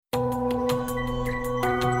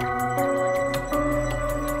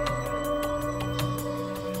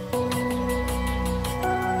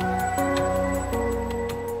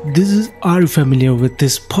Are you familiar with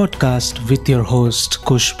this podcast with your host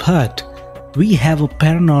Kush Bhatt? We have a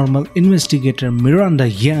paranormal investigator Miranda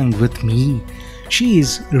Young with me. She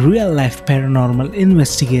is a real life paranormal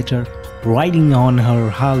investigator riding on her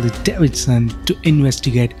Harley Davidson to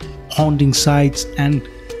investigate haunting sites and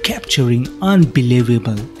capturing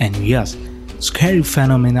unbelievable and yes, scary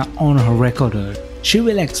phenomena on her recorder. She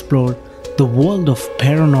will explore the world of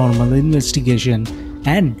paranormal investigation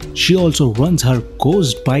and she also runs her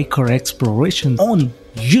Ghost Biker Exploration on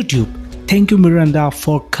YouTube. Thank you, Miranda,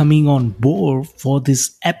 for coming on board for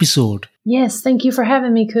this episode. Yes, thank you for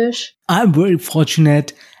having me, Kush. I'm very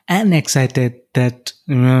fortunate and excited that,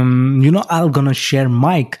 I'm gonna share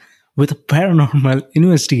mic with a paranormal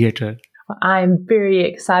investigator. I'm very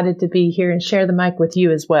excited to be here and share the mic with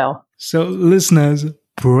you as well. So, listeners,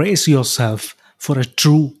 brace yourself for a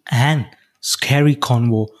true and scary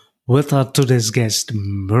convo with our today's guest,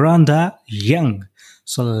 Miranda Young.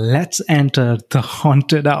 So let's enter the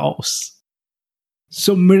haunted house.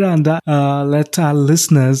 So Miranda, let our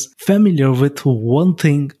listeners familiar with one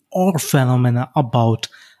thing or phenomena about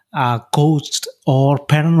ghosts or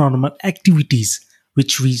paranormal activities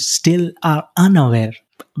which we still are unaware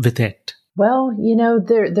with it. Well,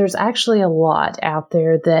 there's actually a lot out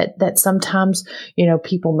there that sometimes,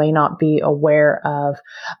 people may not be aware of.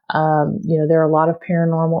 There are a lot of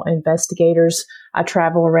paranormal investigators. I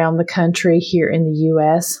travel around the country here in the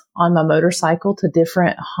U.S. on my motorcycle to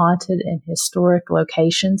different haunted and historic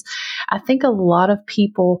locations. I think a lot of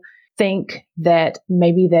people think that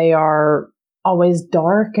maybe they are always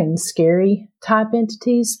dark and scary type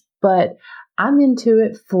entities, but I'm into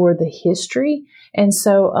it for the history. And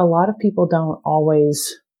so a lot of people don't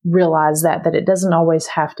always realize that it doesn't always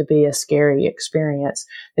have to be a scary experience,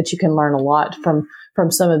 that you can learn a lot from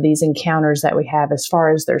some of these encounters that we have as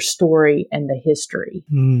far as their story and the history.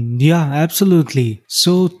 Yeah, absolutely.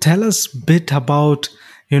 So tell us a bit about,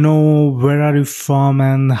 where are you from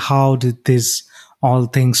and how did this all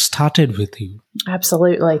things started with you?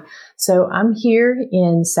 Absolutely. So I'm here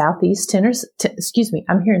in Southeast Tennessee.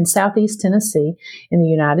 I'm here in Southeast Tennessee in the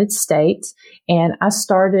United States, and I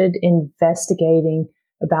started investigating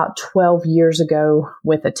about 12 years ago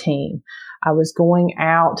with a team. I was going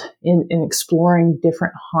out and exploring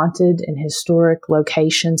different haunted and historic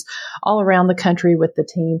locations all around the country with the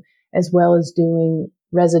team, as well as doing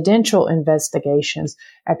residential investigations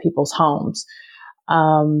at people's homes.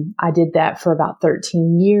 I did that for about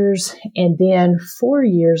 13 years. And then 4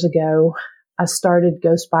 years ago, I started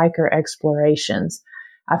Ghost Biker Explorations.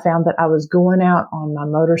 I found that I was going out on my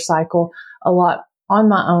motorcycle a lot on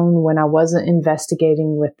my own when I wasn't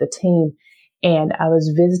investigating with the team. And I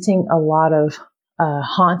was visiting a lot of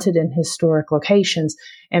haunted and historic locations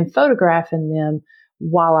and photographing them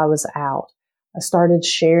while I was out. I started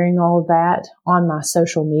sharing all of that on my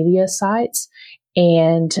social media sites.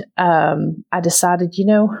 And I decided,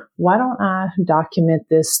 why don't I document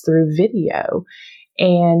this through video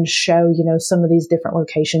and show, some of these different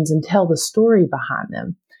locations and tell the story behind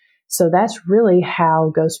them. So that's really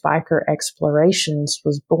how Ghost Biker Explorations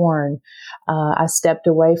was born. I stepped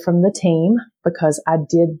away from the team because I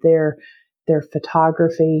did their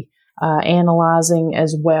photography, analyzing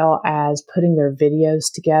as well as putting their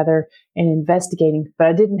videos together and investigating, but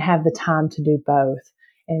I didn't have the time to do both.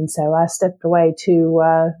 And so I stepped away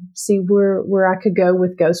to see where I could go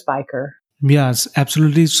with Ghost Biker. Yes,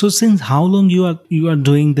 absolutely. So since how long you are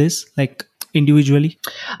doing this, like individually?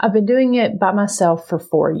 I've been doing it by myself for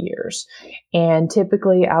 4 years. And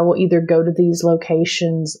typically I will either go to these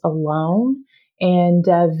locations alone and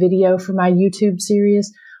video for my YouTube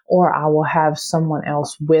series, or I will have someone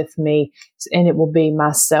else with me, and it will be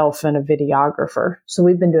myself and a videographer. So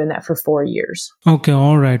we've been doing that for 4 years. Okay,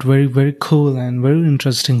 all right. Very, very cool and very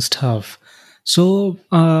interesting stuff. So,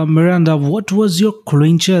 Miranda, what was your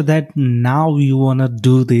clincher that now you want to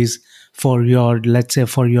do this for your, let's say,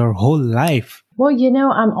 for your whole life? Well,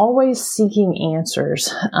 I'm always seeking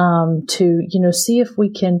answers to, see if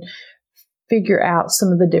we can figure out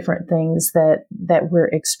some of the different things that we're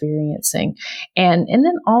experiencing. And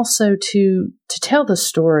then also to tell the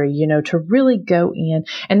story, to really go in.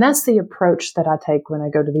 And that's the approach that I take when I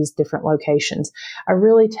go to these different locations. I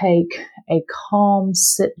really take a calm,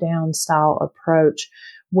 sit down style approach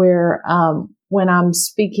where, when I'm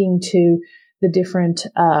speaking to the different,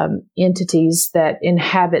 entities that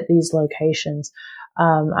inhabit these locations,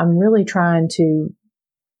 I'm really trying to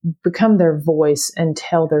become their voice and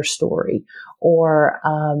tell their story, or,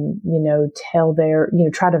 tell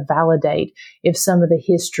try to validate if some of the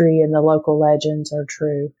history and the local legends are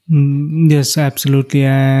true. Yes, absolutely.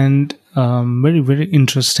 And very, very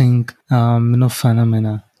interesting,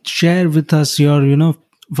 phenomena. Share with us your,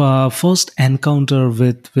 first encounter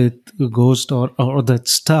with ghost or that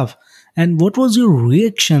stuff, and what was your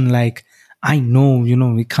reaction like? I know,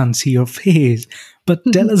 we can't see your face, but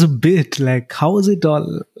tell us a bit, like, how was it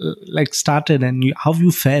all like started, and how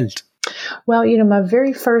you felt? Well, my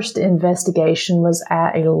very first investigation was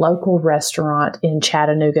at a local restaurant in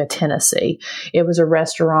Chattanooga, Tennessee. It was a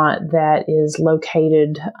restaurant that is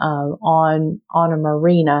located on a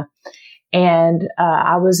marina. And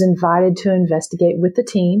I was invited to investigate with the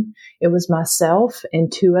team. It was myself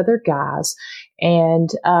and two other guys. And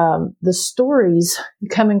the stories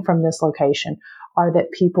coming from this location are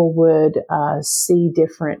that people would see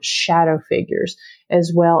different shadow figures,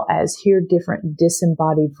 as well as hear different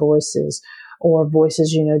disembodied voices, or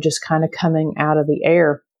voices, just kind of coming out of the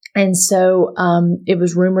air. And so it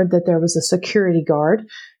was rumored that there was a security guard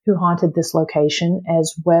who haunted this location,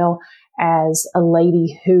 as well as a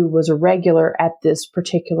lady who was a regular at this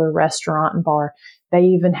particular restaurant and bar. They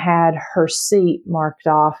even had her seat marked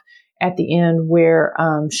off at the end where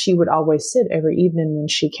she would always sit every evening when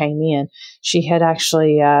she came in. She had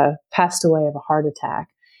actually passed away of a heart attack.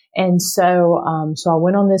 And so I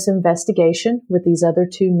went on this investigation with these other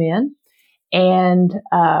two men, and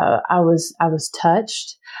I was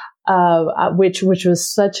touched, which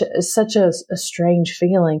was such a strange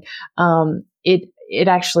feeling. It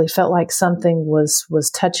actually felt like something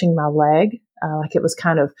was touching my leg, like it was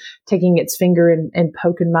kind of taking its finger and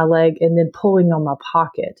poking my leg and then pulling on my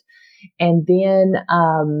pocket. And then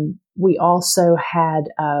we also had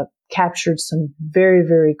captured some very,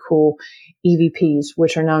 very cool EVPs,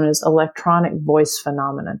 which are known as electronic voice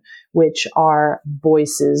phenomenon, which are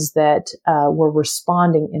voices that were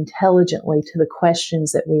responding intelligently to the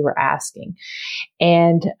questions that we were asking.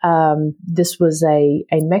 And this was a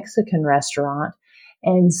Mexican restaurant.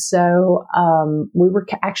 And so we were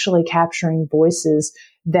actually capturing voices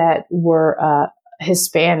that were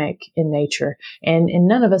Hispanic in nature, and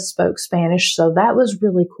none of us spoke Spanish. So that was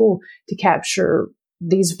really cool to capture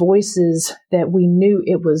these voices that we knew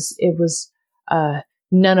it was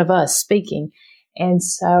none of us speaking. And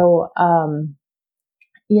so,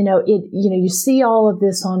 you see all of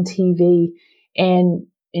this on TV, and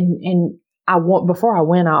before I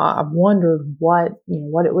went, I wondered what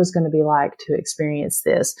it was going to be like to experience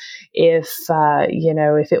this, if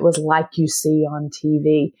it was like you see on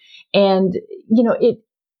TV. And,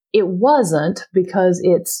 it wasn't, because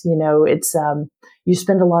it's you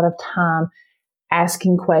spend a lot of time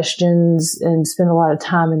asking questions and spend a lot of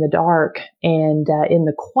time in the dark and in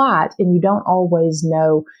the quiet, and you don't always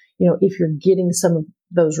know, if you're getting some of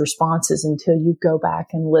those responses until you go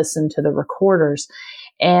back and listen to the recorders.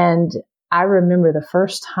 And I remember the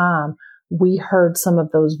first time we heard some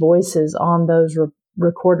of those voices on those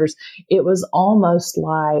recorders, it was almost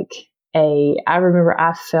like I remember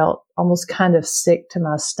I felt almost kind of sick to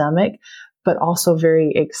my stomach, but also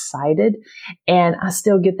very excited. And I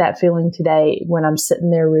still get that feeling today when I'm sitting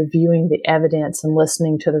there reviewing the evidence and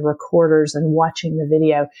listening to the recorders and watching the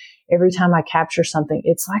video. Every time I capture something,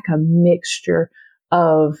 it's like a mixture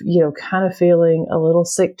of, kind of feeling a little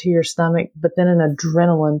sick to your stomach, but then an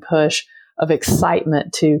adrenaline push of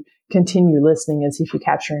excitement to continue listening and see if you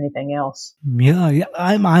capture anything else. Yeah,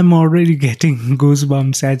 I'm already getting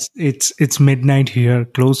goosebumps. As it's midnight here,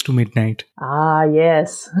 close to midnight. Ah,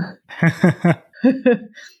 yes.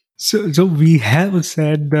 So we have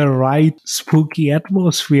set the right spooky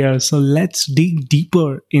atmosphere. So let's dig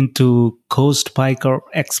deeper into Ghost Biker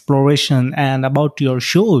Exploration and about your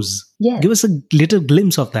shows. Yes. Give us a little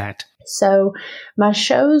glimpse of that. So my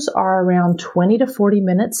shows are around 20 to 40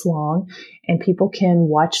 minutes long, and people can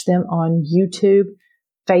watch them on YouTube,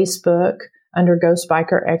 Facebook, under Ghost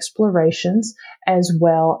Biker Explorations, as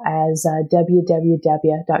well as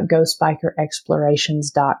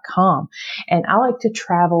www.ghostbikerexplorations.com. And I like to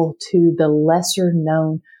travel to the lesser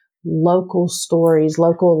known local stories,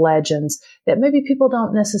 local legends that maybe people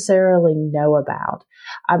don't necessarily know about.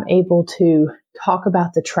 I'm able to talk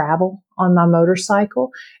about the travel on my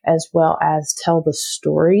motorcycle, as well as tell the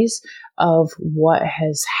stories of what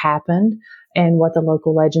has happened and what the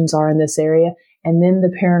local legends are in this area, and then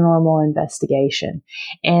the paranormal investigation.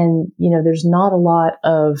 And, there's not a lot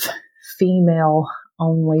of female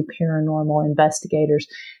only paranormal investigators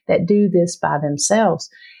that do this by themselves.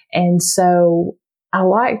 And so I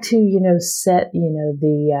like to, set,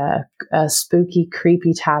 the spooky,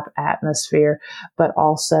 creepy type atmosphere, but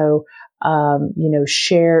also,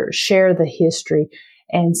 share the history.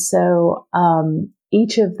 And so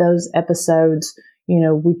each of those episodes,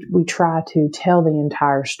 we try to tell the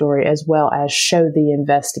entire story, as well as show the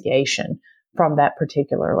investigation from that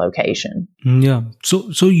particular location. Yeah.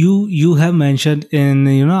 So you have mentioned in,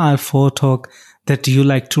 our talk that you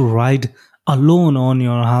like to ride alone on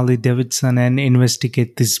your Harley Davidson and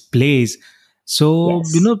investigate this place. So,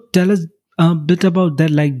 Yes. tell us a bit about that.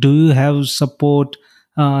 Like, do you have support,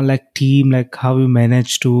 like team, like how you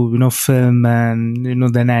manage to, film and,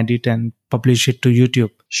 then edit and publish it to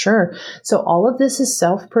YouTube? Sure. So all of this is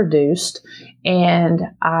self-produced, and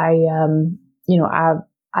I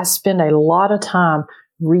spend a lot of time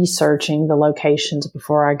researching the locations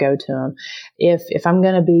before I go to them. If I'm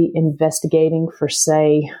going to be investigating for,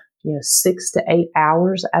 say, 6 to 8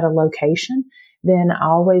 hours at a location, then I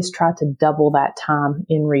always try to double that time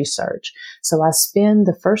in research. So I spend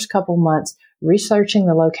the first couple months researching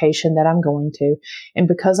the location that I'm going to. And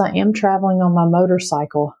because I am traveling on my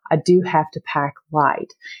motorcycle, I do have to pack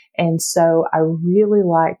light. And so I really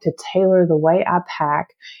like to tailor the way I pack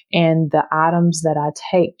and the items that I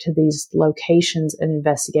take to these locations and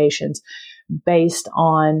investigations based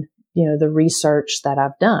on, the research that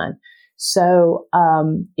I've done. So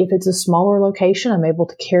if it's a smaller location, I'm able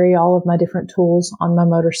to carry all of my different tools on my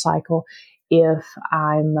motorcycle. If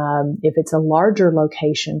it's a larger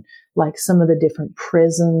location, like some of the different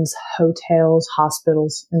prisons, hotels,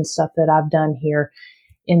 hospitals, and stuff that I've done here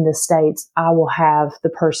in the States, I will have the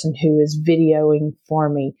person who is videoing for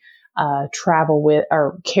me travel with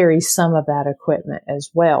or carry some of that equipment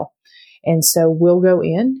as well. And so we'll go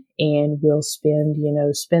in and we'll spend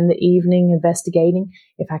the evening investigating.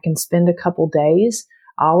 If I can spend a couple days,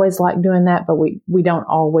 I always like doing that, but we don't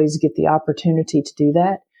always get the opportunity to do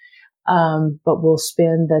that. But we'll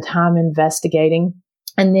spend the time investigating,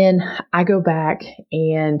 and then I go back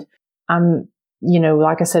and I'm,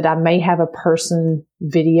 like I said, I may have a person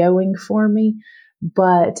videoing for me,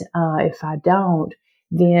 but if I don't,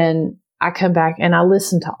 then I come back and I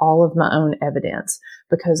listen to all of my own evidence,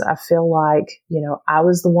 because I feel like, I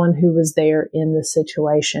was the one who was there in the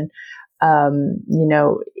situation.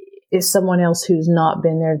 If someone else who's not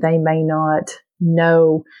been there, they may not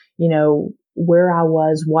know, where I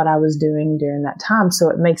was, what I was doing during that time. So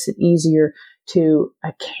it makes it easier to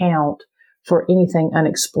account for anything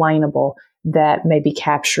unexplainable that may be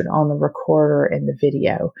captured on the recorder and the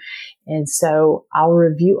video. And so I'll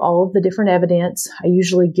review all of the different evidence. I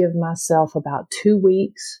usually give myself about 2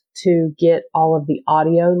 weeks to get all of the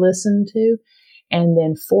audio listened to, and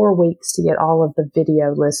then 4 weeks to get all of the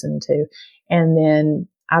video listened to. And then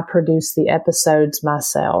I produce the episodes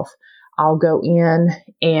myself. I'll go in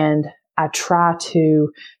and I try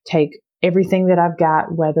to take everything that I've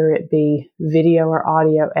got, whether it be video or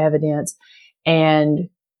audio evidence, and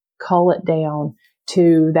cull it down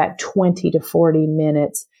to that 20 to 40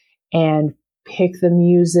 minutes and pick the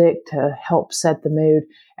music to help set the mood,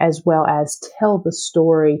 as well as tell the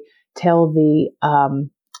story, tell the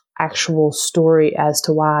actual story as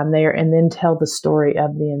to why I'm there, and then tell the story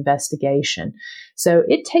of the investigation. So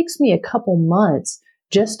it takes me a couple months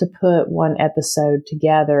just to put one episode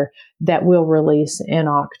together that we'll release in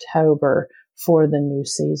October for the new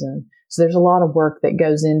season. So there's a lot of work that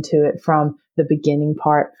goes into it from the beginning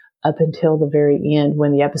part up until the very end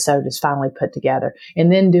when the episode is finally put together.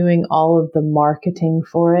 And then doing all of the marketing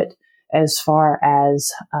for it, as far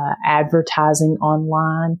as advertising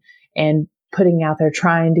online and putting out there,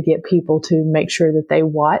 trying to get people to make sure that they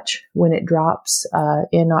watch when it drops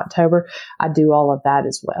in October. I do all of that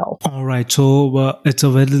as well. All right. So it's a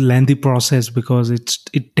very lengthy process, because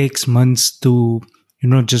it takes months to,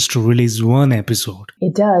 just to release one episode.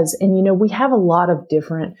 It does. And, we have a lot of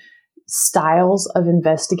different styles of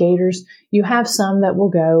investigators. You have some that will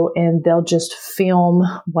go and they'll just film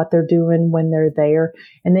what they're doing when they're there.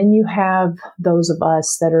 And then you have those of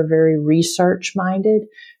us that are very research minded,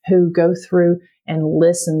 who go through and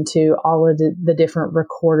listen to all of the different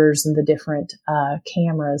recorders and the different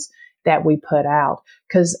cameras that we put out.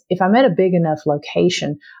 Because if I'm at a big enough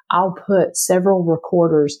location, I'll put several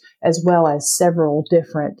recorders as well as several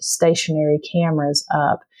different stationary cameras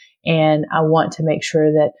up. And I want to make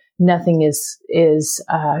sure that nothing is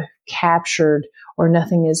captured or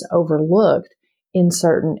nothing is overlooked in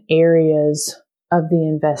certain areas of the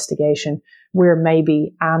investigation where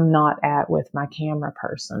maybe I'm not at with my camera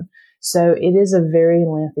person. So it is a very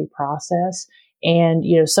lengthy process. And,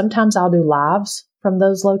 sometimes I'll do lives from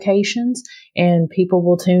those locations, and people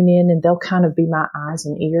will tune in and they'll kind of be my eyes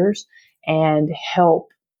and ears and help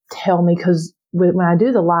tell me, because when I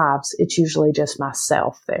do the lives, it's usually just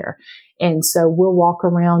myself there. And so we'll walk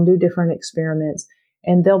around, do different experiments,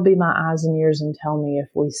 and they'll be my eyes and ears and tell me if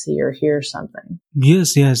we see or hear something.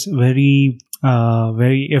 Yes, very.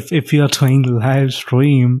 If you are doing live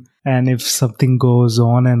stream and if something goes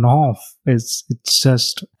on and off, it's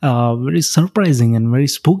just very surprising and very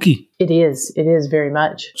spooky. It is very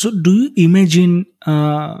much. So, do you imagine?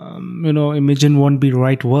 Imagine won't be the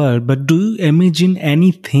right word, but do you imagine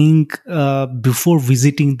anything before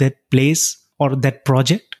visiting that place or that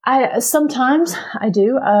project? Sometimes I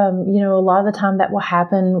do. A lot of the time that will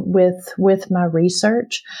happen with my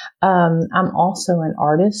research. I'm also an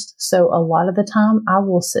artist, so a lot of the time I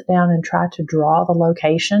will sit down and try to draw the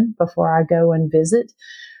location before I go and visit,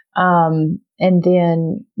 and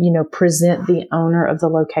then present the owner of the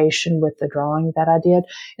location with the drawing that I did.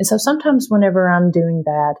 And so sometimes whenever I'm doing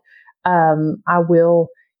that, I will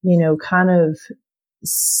kind of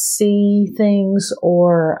see things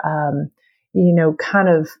or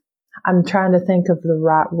I'm trying to think of the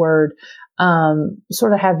right word,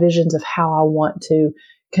 sort of have visions of how I want to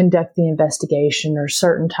conduct the investigation or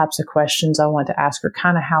certain types of questions I want to ask or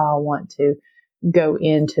kind of how I want to go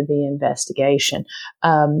into the investigation.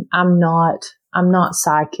 I'm not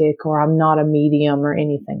psychic or I'm not a medium or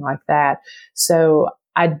anything like that. So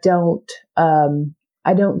I don't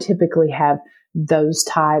typically have those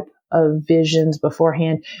type of visions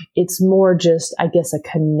beforehand. It's more just, I guess, a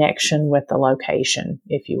connection with the location,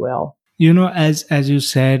 if you will. As you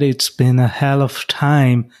said, it's been a hell of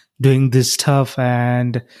time doing this stuff,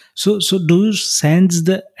 and so do you sense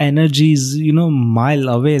the energies, mile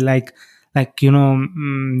away, like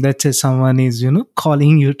let's say someone is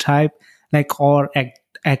calling you type, like, or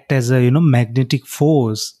act as a magnetic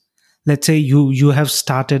force. Let's say you have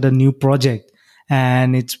started a new project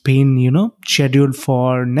and it's been scheduled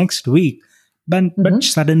for next week, but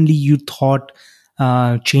suddenly you thought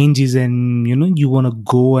changes and you want to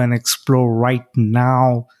go and explore right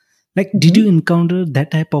now. Like, did you encounter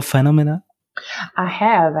that type of phenomena? I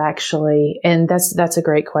have, actually, and that's a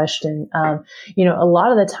great question. A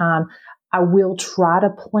lot of the time I will try to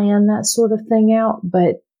plan that sort of thing out,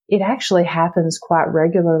 but it actually happens quite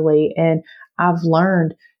regularly, and I've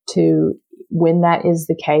learned to, when that is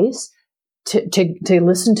the case, to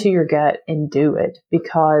listen to your gut and do it,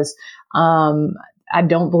 because I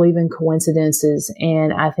don't believe in coincidences.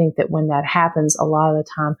 And I think that when that happens, a lot of the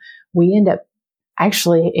time we end up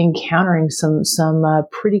actually encountering some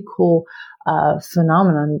pretty cool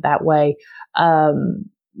phenomenon that way.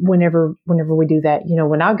 Whenever we do that,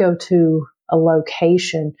 when I go to a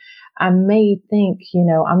location, I may think,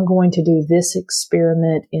 I'm going to do this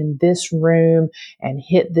experiment in this room and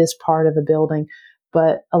hit this part of the building.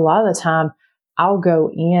 But a lot of the time I'll go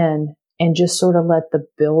in and just sort of let the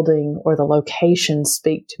building or the location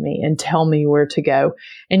speak to me and tell me where to go.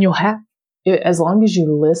 And you'll have, as long as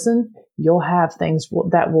you listen, you'll have things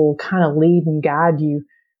that will kind of lead and guide you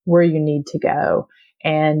where you need to go.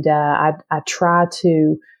 And I try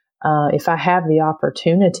to, if I have the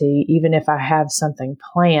opportunity, even if I have something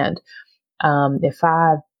planned, if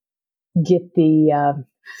I get the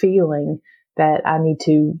feeling that I need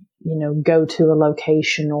to, go to a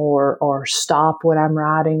location or stop what I'm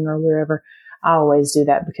writing or wherever, I always do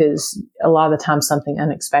that, because a lot of the time something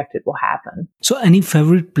unexpected will happen. So any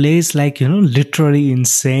favorite place, like, literally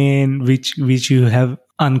insane, which you have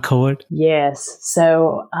uncovered? Yes.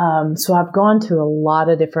 So I've gone to a lot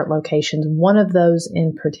of different locations. One of those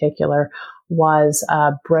in particular was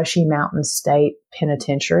Brushy Mountain State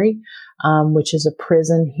Penitentiary, which is a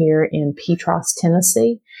prison here in Petros,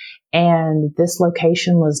 Tennessee. And this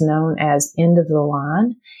location was known as End of the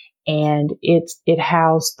Line, and it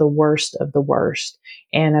housed the worst of the worst.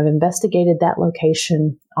 And I've investigated that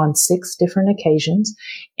location on 6 different occasions.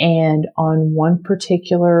 And on one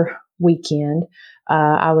particular weekend,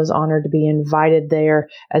 I was honored to be invited there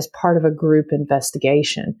as part of a group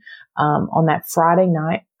investigation. On that Friday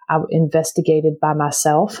night, I investigated by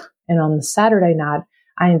myself. And on the Saturday night,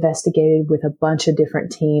 I investigated with a bunch of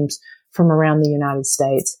different teams from around the United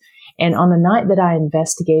States. And on the night that I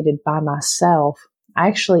investigated by myself, I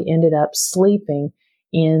actually ended up sleeping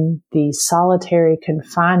in the solitary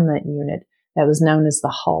confinement unit that was known as the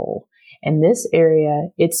Hole. And this area,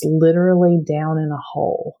 it's literally down in a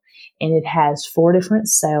hole. And it has 4 different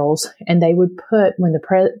cells. And they would put, when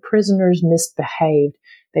the prisoners misbehaved,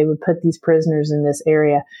 they would put these prisoners in this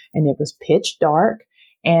area. And it was pitch dark.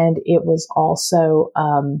 And it was also,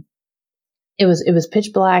 it was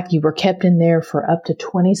pitch black. You were kept in there for up to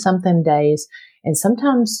 20 something days. And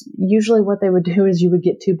sometimes, usually what they would do is you would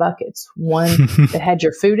get 2 buckets, one that had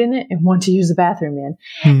your food in it and one to use the bathroom in.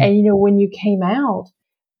 And, when you came out,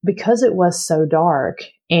 because it was so dark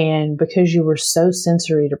and because you were so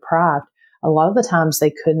sensory deprived, a lot of the times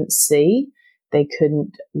they couldn't see. they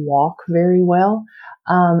couldn't walk very well.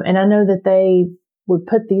 And I know that they would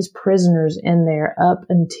put these prisoners in there up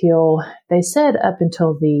until, they said up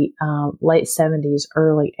until the late 70s,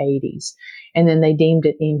 early 80s, and then they deemed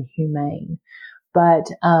it inhumane. But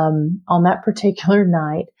on that particular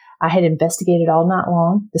night, I had investigated all night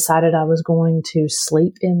long, decided I was going to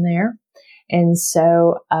sleep in there. And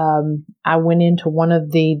so I went into one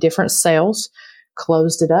of the different cells,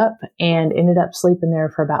 closed it up, and ended up sleeping there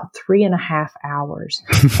for about 3.5 hours.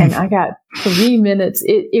 And I got 3 minutes.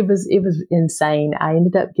 It was insane. I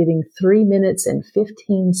ended up getting 3 minutes and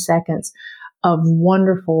 15 seconds of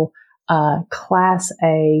wonderful Class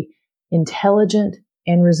A intelligent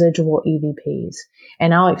and residual EVPs.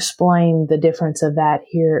 And I'll explain the difference of that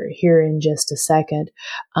here in just a second.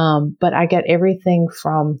 But I got everything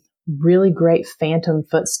from really great phantom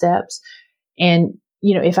footsteps. And,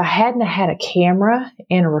 you know, if I hadn't had a camera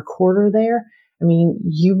and a recorder there, I mean,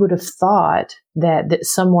 you would have thought that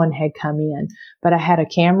someone had come in. But I had a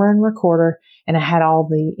camera and recorder, and I had all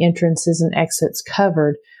the entrances and exits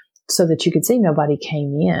covered so that you could see nobody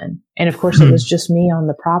came in. And of course, it was just me on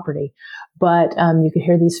the property. But you could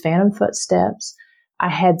hear these phantom footsteps. I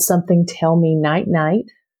had something tell me night, night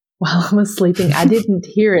while I was sleeping. I didn't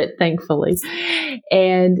hear it, thankfully.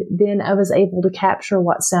 And then I was able to capture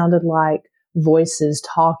what sounded like voices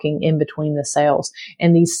talking in between the cells.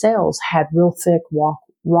 And these cells had real thick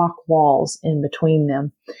rock walls in between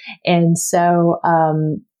them. And so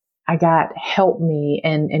I got help me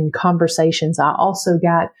and conversations. I also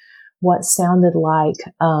got what sounded like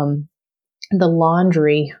the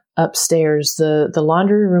laundry upstairs. The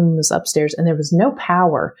laundry room was upstairs, and there was no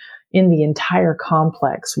power in the entire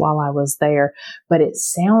complex while I was there, but it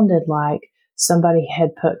sounded like somebody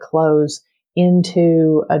had put clothes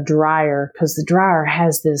into a dryer, because the dryer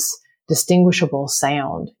has this distinguishable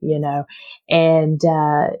sound, you know, and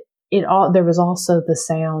there was also the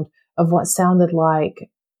sound of what sounded like,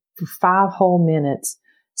 for 5 whole minutes,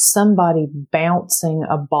 somebody bouncing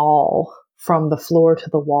a ball from the floor to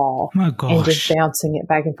the wall. My gosh. And just bouncing it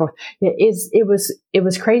back and forth. It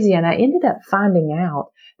was crazy. And I ended up finding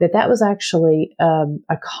out that was actually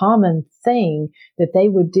a common thing that they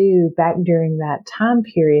would do back during that time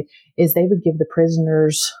period, is they would give the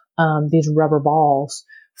prisoners these rubber balls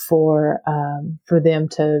for them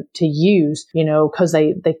to use, you know, because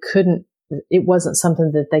they couldn't, it wasn't something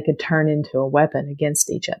that they could turn into a weapon against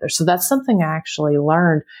each other. So that's something I actually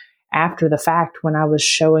learned after the fact when I was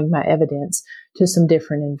showing my evidence to some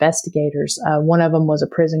different investigators. One of them was a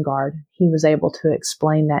prison guard. He was able to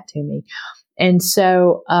explain that to me. And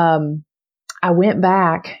so I went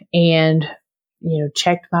back and, you know,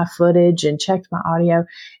 checked my footage and checked my audio,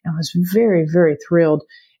 and was very, very thrilled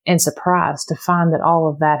and surprised to find that all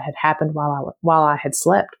of that had happened while I had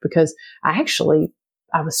slept, because I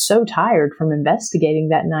was so tired from investigating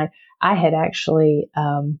that night. I had actually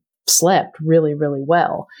slept really, really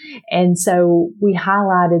well. And so we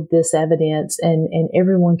highlighted this evidence, and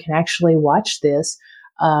everyone can actually watch this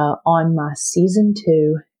on my season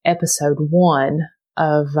 2, episode 1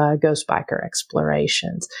 of Ghost Biker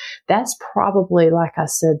Explorations. That's probably, like I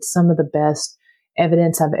said, some of the best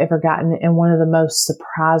evidence I've ever gotten, in one of the most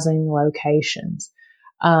surprising locations.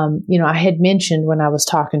 You know, I had mentioned when I was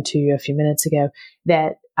talking to you a few minutes ago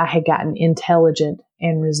that I had gotten intelligent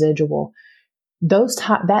and residual.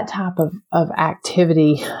 That type of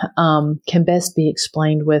activity can best be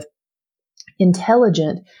explained with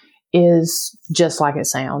intelligent is just like it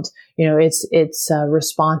sounds. You know, it's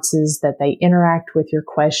responses that they interact with your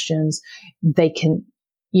questions. They can,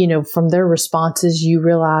 you know, from their responses, you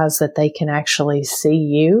realize that they can actually see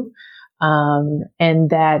you, and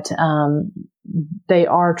that they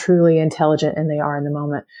are truly intelligent and they are in the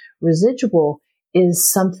moment. Residual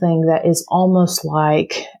is something that is almost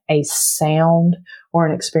like a sound or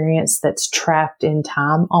an experience that's trapped in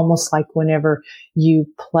time, almost like whenever you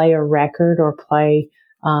play a record or play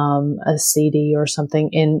a CD or something,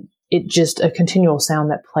 and it just a continual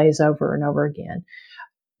sound that plays over and over again.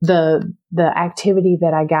 The activity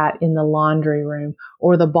that I got in the laundry room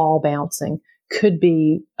or the ball bouncing could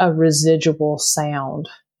be a residual sound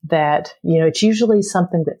that, you know, it's usually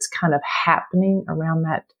something that's kind of happening around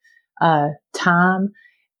that time,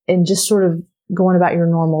 and just sort of going about your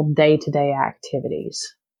normal day-to-day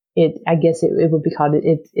activities. I guess it would be called,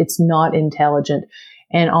 it's not intelligent,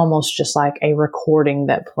 and almost just like a recording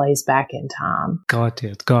that plays back in time. Got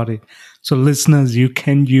it. So listeners, you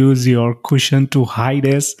can use your cushion to hide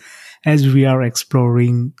us as we are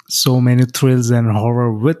exploring so many thrills and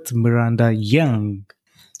horror with Miranda Young.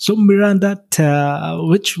 So Miranda,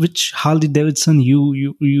 which Harley Davidson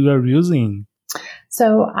you are using?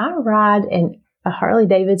 So I ride a Harley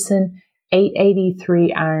Davidson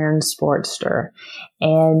 883 Iron Sportster,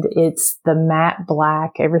 and it's the matte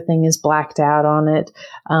black. Everything is blacked out on it,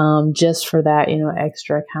 just for that,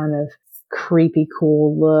 extra kind of creepy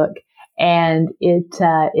cool look. And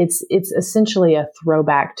it's essentially a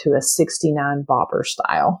throwback to a 69 bobber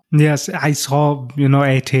style. Yes, I saw,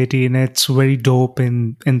 880, and it's very dope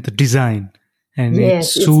in the design. And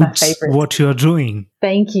yes, it suits what you're doing.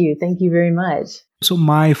 Thank you. Thank you very much. So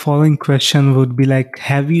my following question would be like,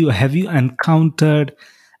 have you encountered,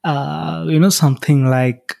 something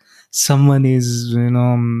like someone is,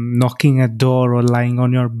 knocking at door or lying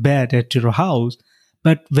on your bed at your house,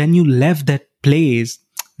 but when you left that place,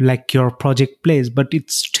 like your project place, but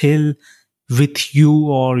it's still with you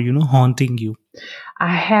or, haunting you?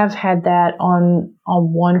 I have had that on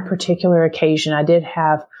one particular occasion. I did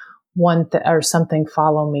have or something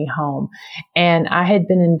follow me home. And I had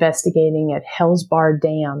been investigating at Hell's Bar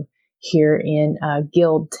Dam here in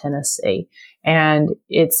Guild, Tennessee. And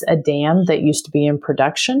it's a dam that used to be in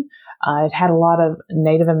production. It had a lot of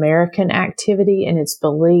Native American activity, and it's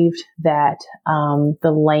believed that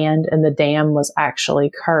the land and the dam was actually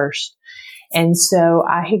cursed. And so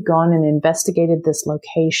I had gone and investigated this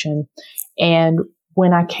location, and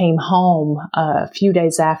when I came home a few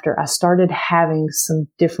days after, I started having some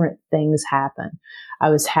different things happen. I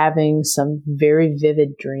was having some very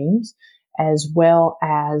vivid dreams, as well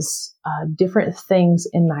as different things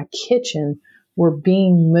in my kitchen were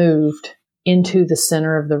being moved into the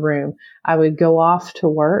center of the room. I would go off to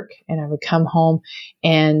work and I would come home,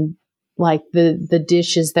 and like the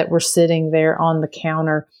dishes that were sitting there on the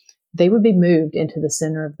counter, they would be moved into the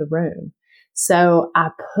center of the room. So I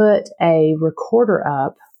put a recorder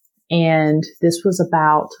up, and this was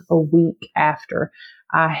about a week after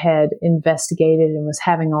I had investigated and was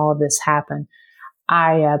having all of this happen.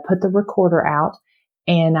 I put the recorder out,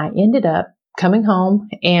 and I ended up coming home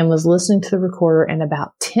and was listening to the recorder. And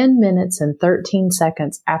about 10 minutes and 13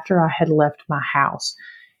 seconds after I had left my house,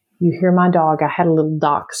 you hear my dog. I had a little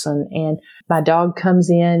dachshund, and my dog comes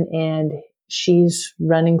in and she's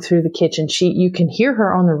running through the kitchen. You can hear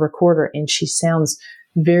her on the recorder, and she sounds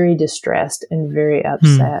very distressed and very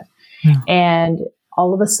upset. Yeah. And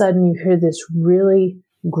all of a sudden you hear this really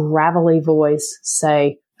gravelly voice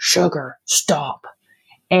say, "Sugar, stop."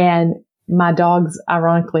 And my dog's,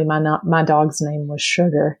 ironically, my dog's name was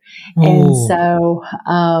Sugar. Oh.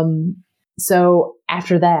 And so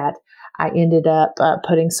after that, I ended up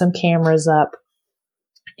putting some cameras up,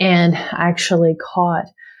 and actually caught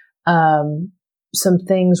some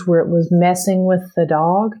things where it was messing with the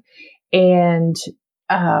dog. And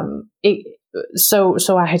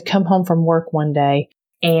so I had come home from work one day,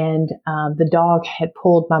 and the dog had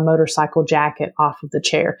pulled my motorcycle jacket off of the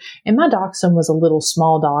chair. And my dachshund was a little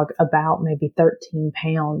small dog, about maybe 13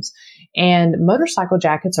 pounds. And motorcycle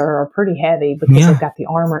jackets are pretty heavy because they've got the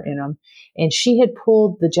armor in them. And she had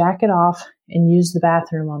pulled the jacket off and used the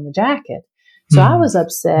bathroom on the jacket. So I was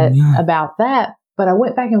upset about that. But I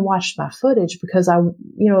went back and watched my footage because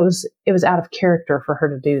it was out of character for her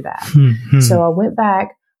to do that. Mm-hmm. So I went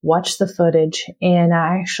back, watched the footage, and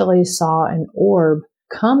I actually saw an orb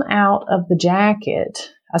come out of the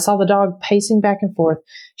jacket. I saw the dog pacing back and forth.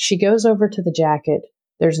 She goes over to the jacket.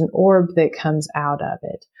 There's an orb that comes out of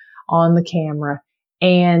it on the camera.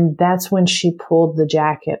 And that's when she pulled the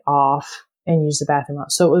jacket off and used the bathroom.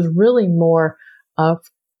 So it was really more of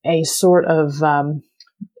a sort of,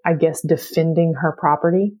 I guess, defending her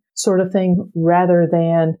property sort of thing, rather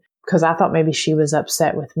than because I thought maybe she was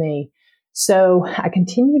upset with me. So I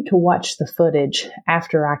continued to watch the footage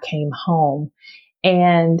after I came home.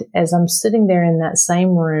 And as I'm sitting there in that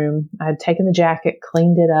same room, I had taken the jacket,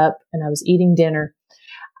 cleaned it up, and I was eating dinner.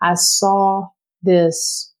 I saw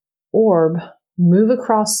this orb move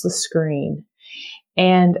across the screen.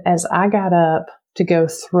 And as I got up to go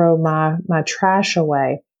throw my trash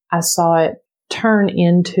away, I saw it turn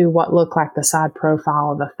into what looked like the side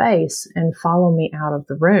profile of a face and follow me out of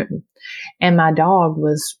the room. And my dog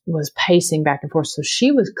was pacing back and forth. So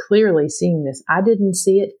she was clearly seeing this. I didn't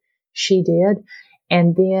see it. She did.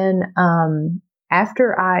 And then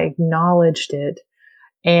after I acknowledged it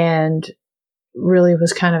and really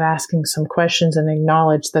was kind of asking some questions and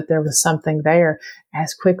acknowledged that there was something there,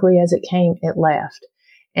 as quickly as it came, it left.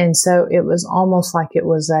 And so it was almost like it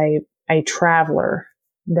was a traveler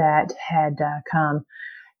that had come.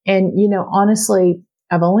 And, honestly,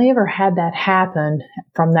 I've only ever had that happen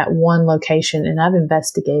from that one location, and I've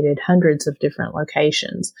investigated hundreds of different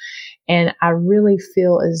locations. And I really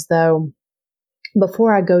feel as though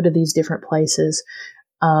before I go to these different places,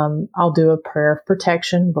 I'll do a prayer of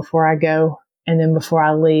protection before I go. And then before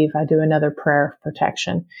I leave, I do another prayer of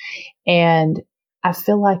protection. And I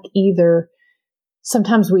feel like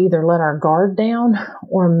sometimes we either let our guard down,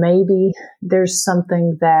 or maybe there's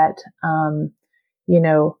something that,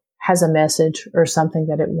 has a message or something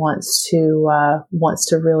that it wants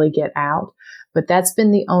to really get out. But that's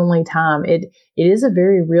been the only time. It is a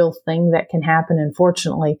very real thing that can happen. And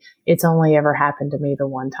fortunately, it's only ever happened to me the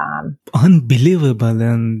one time. Unbelievable.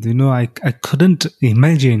 And, I couldn't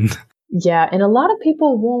imagine. Yeah. And a lot of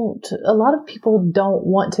people don't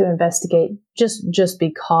want to investigate just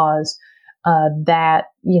because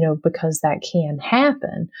because that can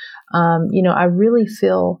happen. I really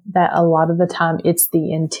feel that a lot of the time it's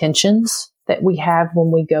the intentions that we have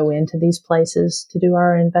when we go into these places to do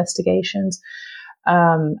our investigations.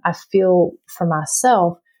 I feel for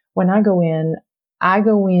myself, when I go in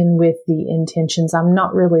with the intentions. I'm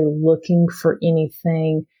not really looking for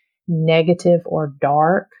anything negative or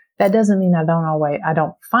dark. That doesn't mean I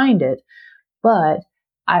don't find it, but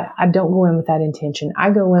I don't go in with that intention. I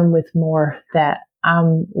go in with more that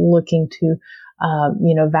I'm looking to,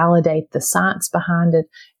 validate the science behind it,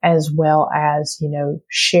 as well as,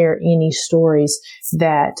 share any stories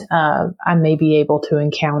that I may be able to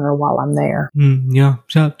encounter while I'm there. Yeah.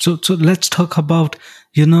 So let's talk about,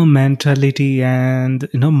 mentality and,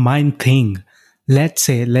 mind thing. Let's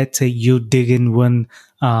say you dig in one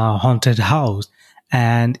haunted house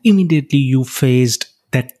and immediately you faced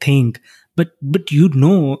that thing. But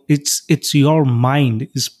it's your mind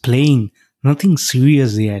is playing, nothing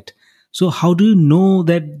serious yet. So how do you know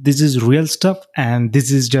that this is real stuff and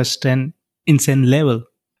this is just an insane level?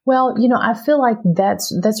 Well, I feel like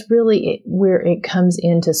that's really where it comes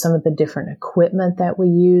into some of the different equipment that we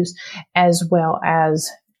use, as well as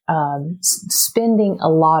spending a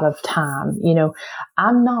lot of time.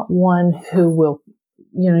 I'm not one who will,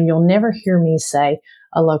 you'll never hear me say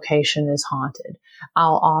a location is haunted.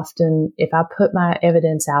 I'll often, if I put my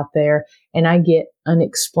evidence out there and I get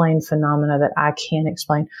unexplained phenomena that I can't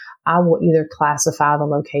explain, I will either classify the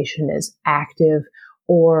location as active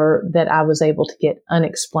or that I was able to get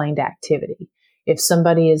unexplained activity. If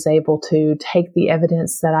somebody is able to take the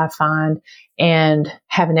evidence that I find and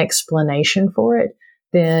have an explanation for it,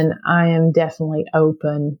 then I am definitely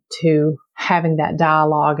open to having that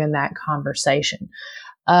dialogue and that conversation.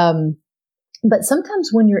 But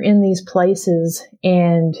sometimes when you're in these places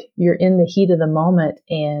and you're in the heat of the moment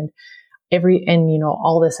and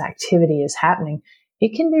all this activity is happening,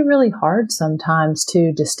 it can be really hard sometimes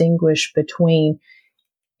to distinguish between,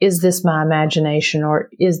 is this my imagination or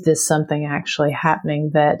is this something actually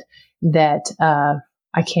happening that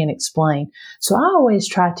I can't explain? So I always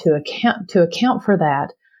try to account for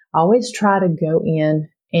that. I always try to go in,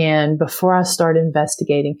 and before I start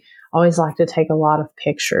investigating, I always like to take a lot of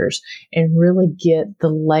pictures and really get the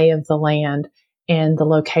lay of the land and the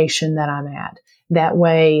location that I'm at. That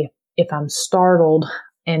way, if I'm startled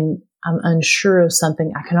and I'm unsure of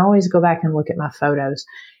something, I can always go back and look at my photos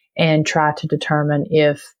and try to determine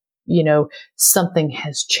if, something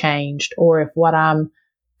has changed, or if what I'm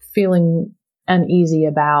feeling uneasy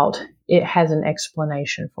about, it has an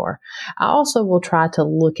explanation for. I also will try to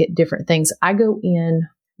look at different things. I go in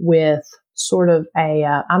with sort of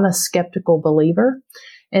I'm a skeptical believer.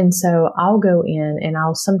 And so I'll go in and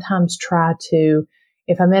I'll sometimes try to,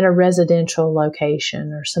 if I'm at a residential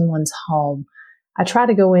location or someone's home, I try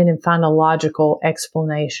to go in and find a logical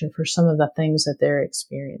explanation for some of the things that they're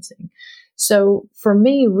experiencing. So for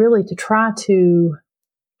me, really to try to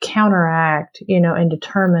counteract, and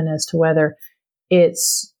determine as to whether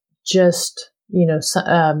it's just,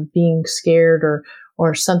 being scared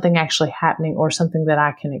or something actually happening or something that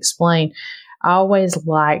I can explain. I always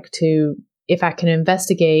like to, if I can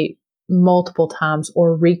investigate multiple times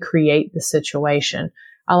or recreate the situation,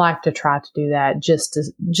 I like to try to do that just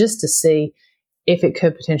to see if it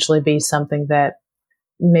could potentially be something that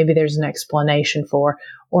maybe there's an explanation for,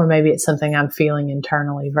 or maybe it's something I'm feeling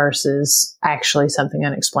internally versus actually something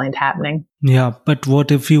unexplained happening. Yeah, but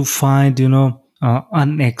what if you find,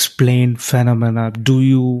 unexplained phenomena? Do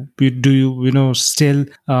you still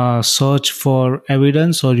search for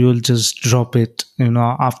evidence, or you'll just drop it,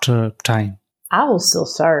 after time? I will still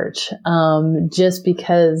search, just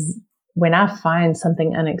because when I find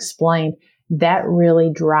something unexplained, that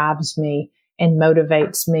really drives me and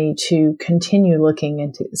motivates me to continue looking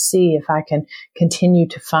and to see if I can continue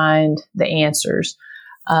to find the answers,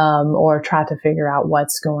 or try to figure out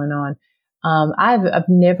what's going on. I've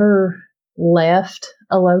never left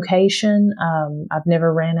a location. I've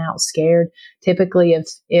never ran out scared. Typically,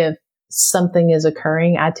 if something is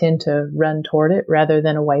occurring, I tend to run toward it rather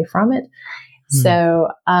than away from it. So,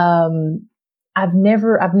 I've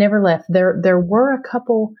never left. There were a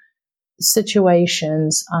couple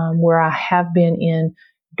situations where I have been in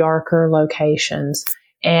darker locations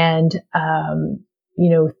and,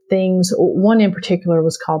 things. One in particular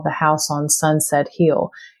was called The House on Sunset Hill,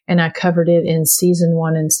 and I covered it in season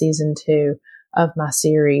 1 and season 2 of my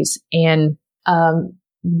series. And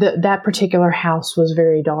that particular house was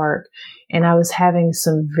very dark, and I was having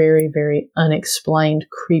some very, very unexplained,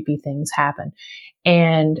 creepy things happen.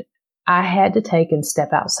 And I had to take and step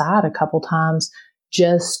outside a couple times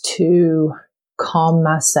just to calm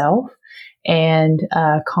myself and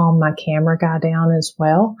calm my camera guy down as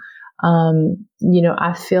well.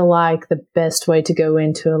 I feel like the best way to go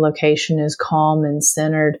into a location is calm and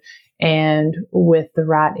centered and with the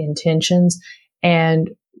right intentions. And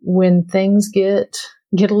when things get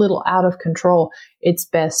a little out of control, it's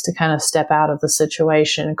best to kind of step out of the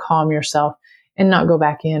situation and calm yourself and not go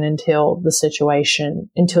back in until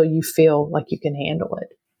you feel like you can handle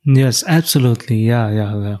it. Yes, absolutely. Yeah.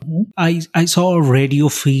 Mm-hmm. I saw a radio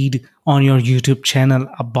feed on your YouTube channel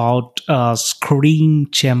about Scream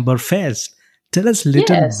Chamber Fest. Tell us a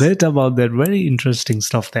little bit about that. Very interesting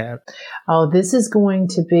stuff there. Oh, this is going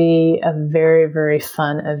to be a very, very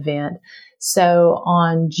fun event. So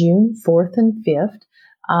on June 4th and 5th,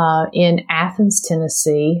 in Athens,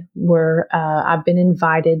 Tennessee, where I've been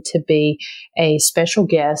invited to be a special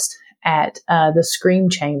guest at the Scream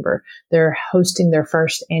Chamber. They're hosting their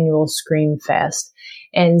first annual Scream Fest.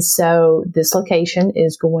 And so this location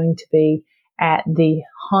is going to be at the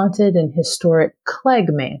haunted and historic Clegg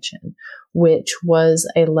Mansion, which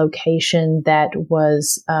was a location that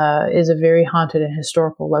is a very haunted and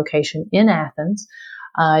historical location in Athens.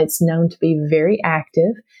 It's known to be very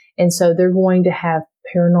active. And so they're going to have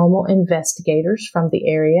paranormal investigators from the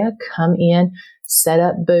area come in, set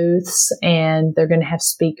up booths, and they're going to have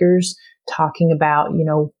speakers talking about,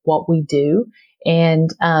 what we do. And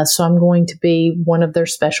so I'm going to be one of their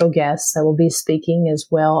special guests that will be speaking, as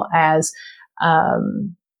well as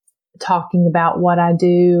talking about what I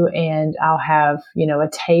do. And I'll have, a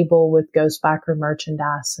table with Ghost Biker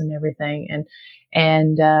merchandise and everything.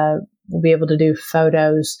 And we'll be able to do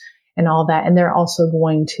photos and all that. And they're also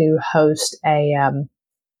going to host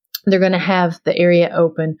they're going to have the area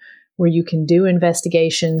open where you can do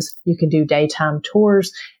investigations, you can do daytime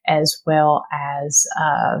tours, as well as,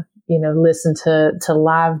 listen to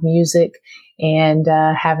live music and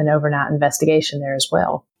have an overnight investigation there as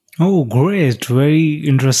well. Oh, great. Very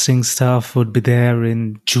interesting stuff would be there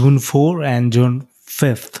in June 4 and June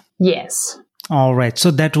 5th. Yes. All right.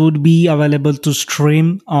 So that would be available to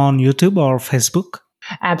stream on YouTube or Facebook?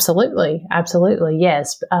 Absolutely. Absolutely.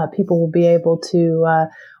 Yes. People will be able to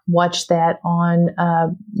watch that on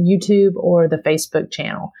YouTube or the Facebook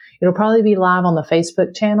channel. It'll probably be live on the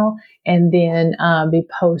Facebook channel and then be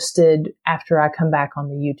posted after I come back on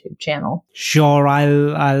the YouTube channel. Sure,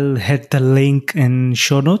 I'll hit the link in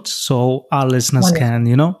show notes so our listeners can,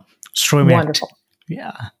 stream it. Wonderful.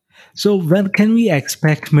 Yeah. So when can we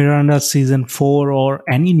expect Miranda season 4 or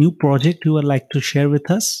any new project you would like to share with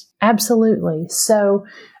us? Absolutely. So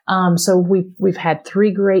we've had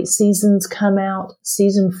 3 great seasons come out.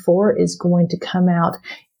 Season 4 is going to come out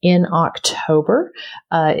in October.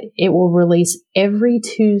 It will release every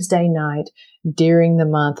Tuesday night during the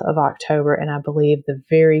month of October. And I believe the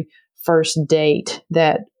very first date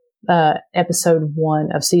that episode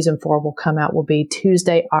 1 of season 4 will come out will be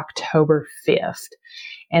Tuesday, October 5th.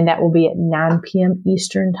 And that will be at 9 p.m.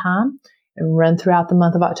 Eastern time and run throughout the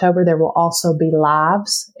month of October. There will also be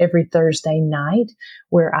lives every Thursday night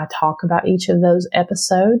where I talk about each of those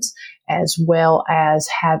episodes, as well as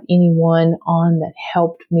have anyone on that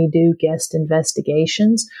helped me do guest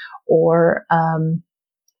investigations, or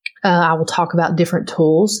I will talk about different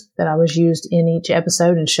tools that I was used in each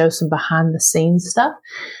episode and show some behind the scenes stuff.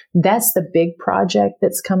 That's the big project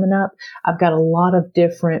that's coming up. I've got a lot of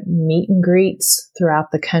different meet and greets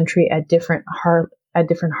throughout the country at different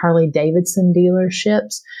Harley-Davidson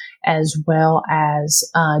dealerships, as well as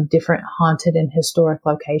different haunted and historic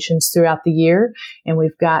locations throughout the year. And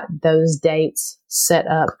we've got those dates set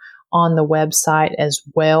up on the website as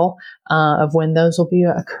well of when those will be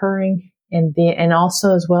occurring. And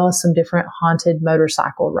also as well as some different haunted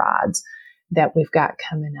motorcycle rides that we've got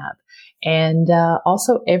coming up. And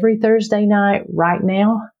also every Thursday night right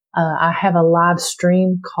now, I have a live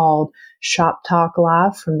stream called Shop Talk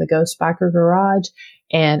Live from the Ghost Biker Garage.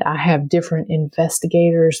 And I have different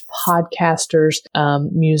investigators, podcasters,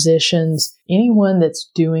 musicians, anyone that's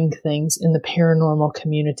doing things in the paranormal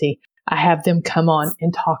community. I have them come on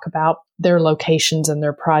and talk about their locations and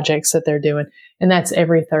their projects that they're doing. And that's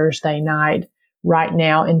every Thursday night right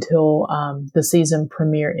now until the season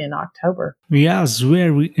premiere in October. Yes,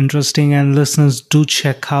 very interesting. And listeners, do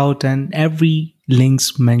check out and every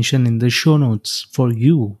links mentioned in the show notes for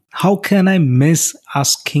you. How can I miss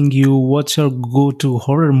asking you what's your go-to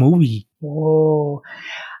horror movie? Whoa.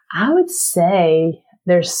 I would say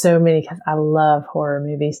there's so many because I love horror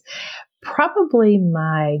movies. Probably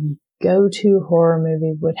my go-to horror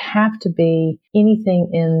movie would have to be anything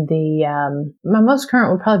in the, my most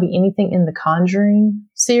current would probably be anything in the Conjuring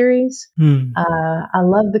series. I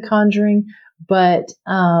love the Conjuring, but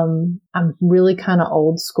I'm really kind of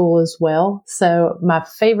old school as well. So my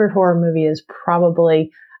favorite horror movie is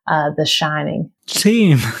probably The Shining.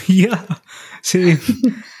 Same. Yeah. Same.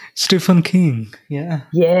 Stephen King. Yeah.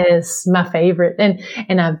 Yes, my favorite.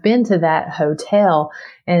 And I've been to that hotel.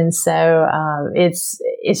 And so it's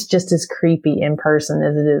just as creepy in person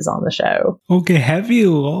as it is on the show. Okay, have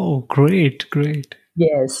you? Oh, great, great.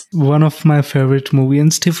 Yes. One of my favorite movies,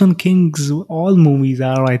 and Stephen King's all movies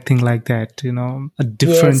are, I think, like that, a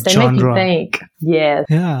different they genre. Make you think. Yes.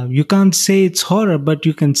 Yeah, you can't say it's horror, but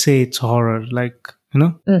you can say it's horror,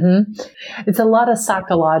 Mm-hmm. It's a lot of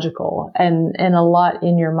psychological and a lot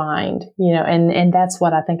in your mind, and that's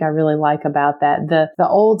what I think I really like about that. The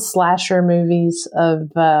old slasher movies of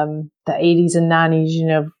the 80s and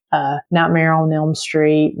 90s, Nightmare on Elm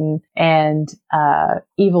Street and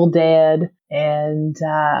Evil Dead and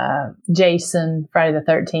Jason, Friday the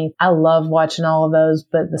 13th. I love watching all of those,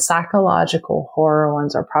 but the psychological horror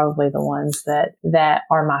ones are probably the ones that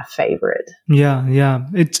are my favorite. Yeah.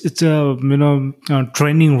 It's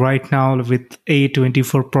trending right now with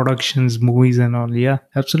A24 Productions movies and all. Yeah,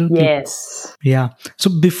 absolutely. Yes. Yeah. So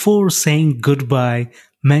before saying goodbye,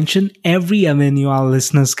 mention every avenue our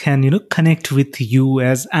listeners can, connect with you,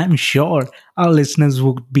 as I'm sure our listeners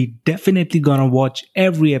would be definitely gonna watch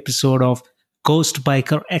every episode of Ghost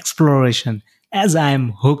Biker Exploration, as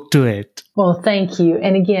I'm hooked to it. Well, thank you.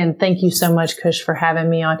 And again, thank you so much, Kush, for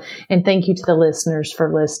having me on. And thank you to the listeners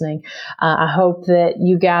for listening. I hope that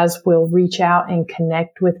you guys will reach out and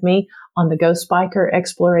connect with me on the Ghost Biker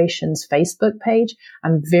Explorations Facebook page.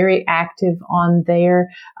 I'm very active on there.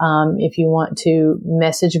 If you want to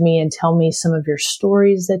message me and tell me some of your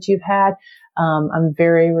stories that you've had, I'm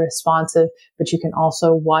very responsive, but you can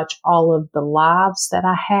also watch all of the lives that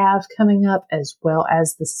I have coming up, as well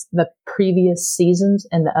as the previous seasons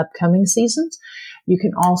and the upcoming seasons. You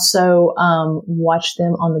can also watch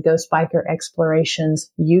them on the Ghost Biker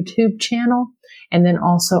Explorations YouTube channel, and then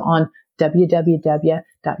also on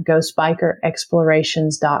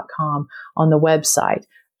www.ghostbikerexplorations.com on the website.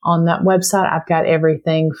 On that website, I've got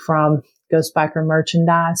everything from Ghost Biker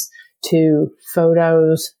merchandise to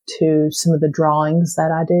photos to some of the drawings that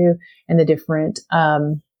I do and the different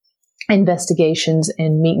investigations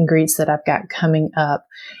and meet and greets that I've got coming up.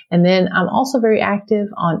 And then I'm also very active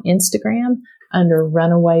on Instagram under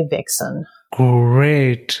Runaway Vixen.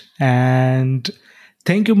 Great. And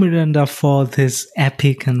thank you, Miranda, for this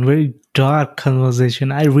epic and very dark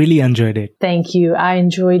conversation. I really enjoyed it. Thank you. I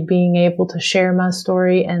enjoyed being able to share my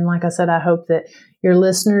story. And like I said, I hope that your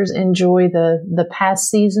listeners enjoy the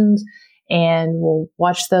past seasons and will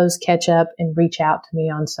watch those, catch up, and reach out to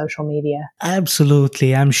me on social media.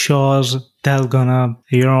 Absolutely. I'm sure they're gonna,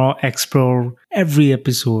 explore every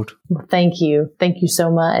episode. Thank you. Thank you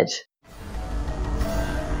so much.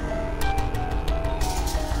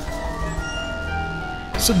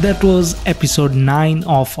 So that was episode 9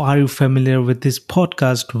 of Are You Familiar with This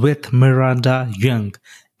Podcast with Miranda Young.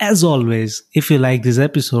 As always, if you like this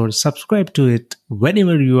episode, subscribe to it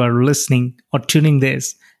whenever you are listening or tuning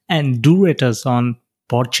this, and do rate us on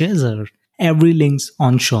Podchaser. Every link's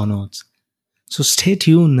on show notes. So stay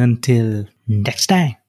tuned until next time.